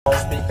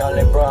speak on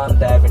that, bro, I'm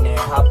diving in.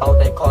 Hop out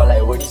that car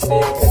like what he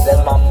said, cause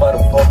that's my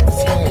motherfucking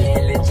team. Me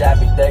and Lil Jai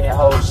be thuggin'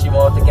 hoes, she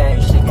want the game,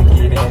 she can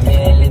get in. Me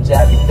and Lil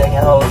Jai be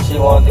thuggin' hoes, she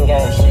want the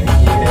game, she can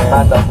get in.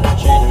 My thoughts been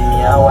treating me,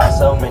 I watched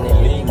so many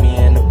leave me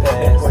in the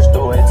past. Pushed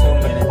away too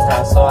many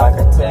times, so I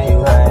can tell you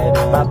how it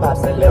is. My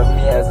pops had left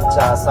me as a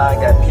child, so I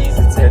got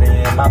pieces to the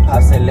end. My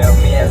pops had left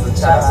me as a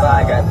child, so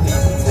I got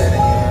pieces to the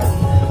end.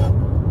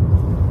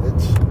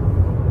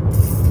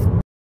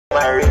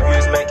 My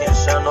reviews making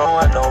sure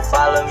no one don't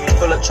follow me.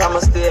 Full of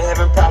trauma, still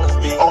having problems,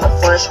 be on the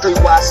front street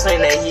while I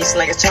sing that he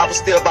slinging chopper,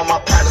 still by my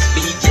partner's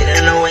beat. Get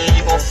in the way,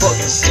 you gon'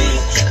 fucking see.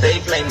 They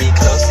play me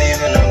close,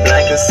 even the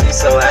blind can see,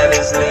 so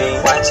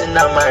obviously watching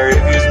out my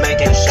reviews,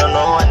 making sure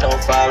no one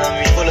don't follow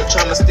me. Full of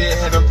trauma, still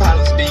having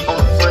problems, be on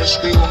the front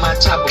street with my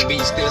chopper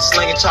beat, still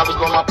slinging choppers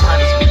by my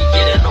partner's beat.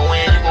 Get in the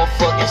way, you gon'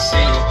 fucking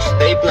see.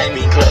 They play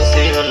me close,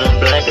 even the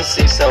blind can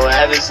see, so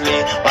obviously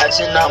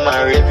watching out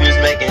my reviews,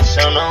 making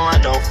sure no one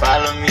don't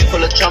follow me.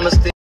 Full of trauma,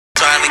 still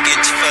trying to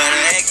get you for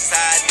the X,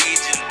 I need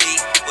you to be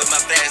with my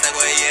flash like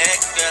where you at,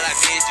 girl, I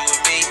need you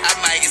with me. I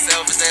might get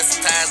selfish at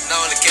sometimes, but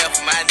only care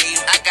for my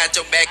needs. I got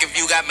your back if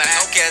you got mine,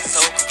 don't care,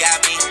 so you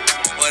got me.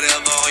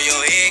 Whatever on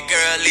your head,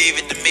 girl, leave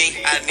it to me.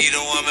 I need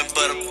a woman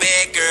for the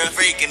bed, girl,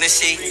 freaking the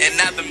sheet.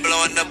 And I've been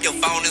blowing up your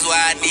phone, is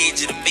why I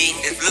need you to be.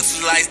 If looks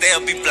was like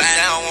they'll be blind,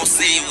 I don't want to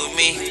see you with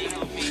me.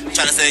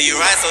 Tryna say you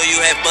right, so you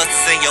had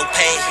busters in your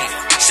pay.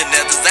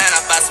 Chanel design,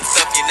 I buy some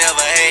stuff you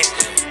never had.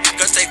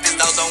 Girl, take this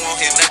dog, don't want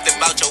to hear nothing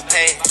about your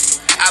past.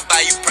 I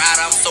buy you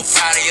pride, I'm so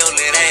proud of your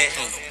little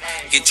ass.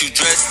 Get you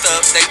dressed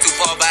up, they too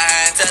far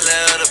behind, tell the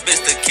other bitch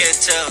to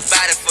catch up.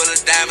 Body full of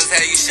diamonds, how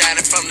you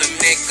shining from the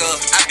neck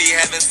up. I be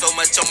having so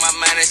much on my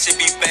mind, that shit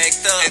be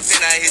backed up. And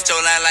then I hit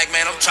your line like,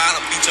 man, I'm tryna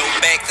beat your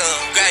back up.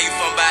 Grab you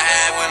from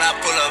behind when I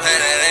pull up, had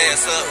that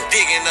ass up.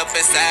 Digging up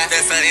inside,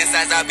 that's the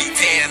insides I be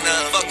tearing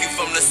up. Fuck you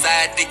from the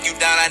side, dick you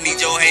down, I need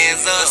your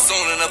hands up.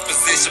 Assuming a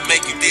position,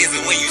 make you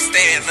dizzy when you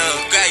stand up.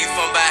 Grab you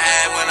from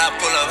behind when I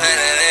pull up, had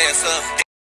that ass up.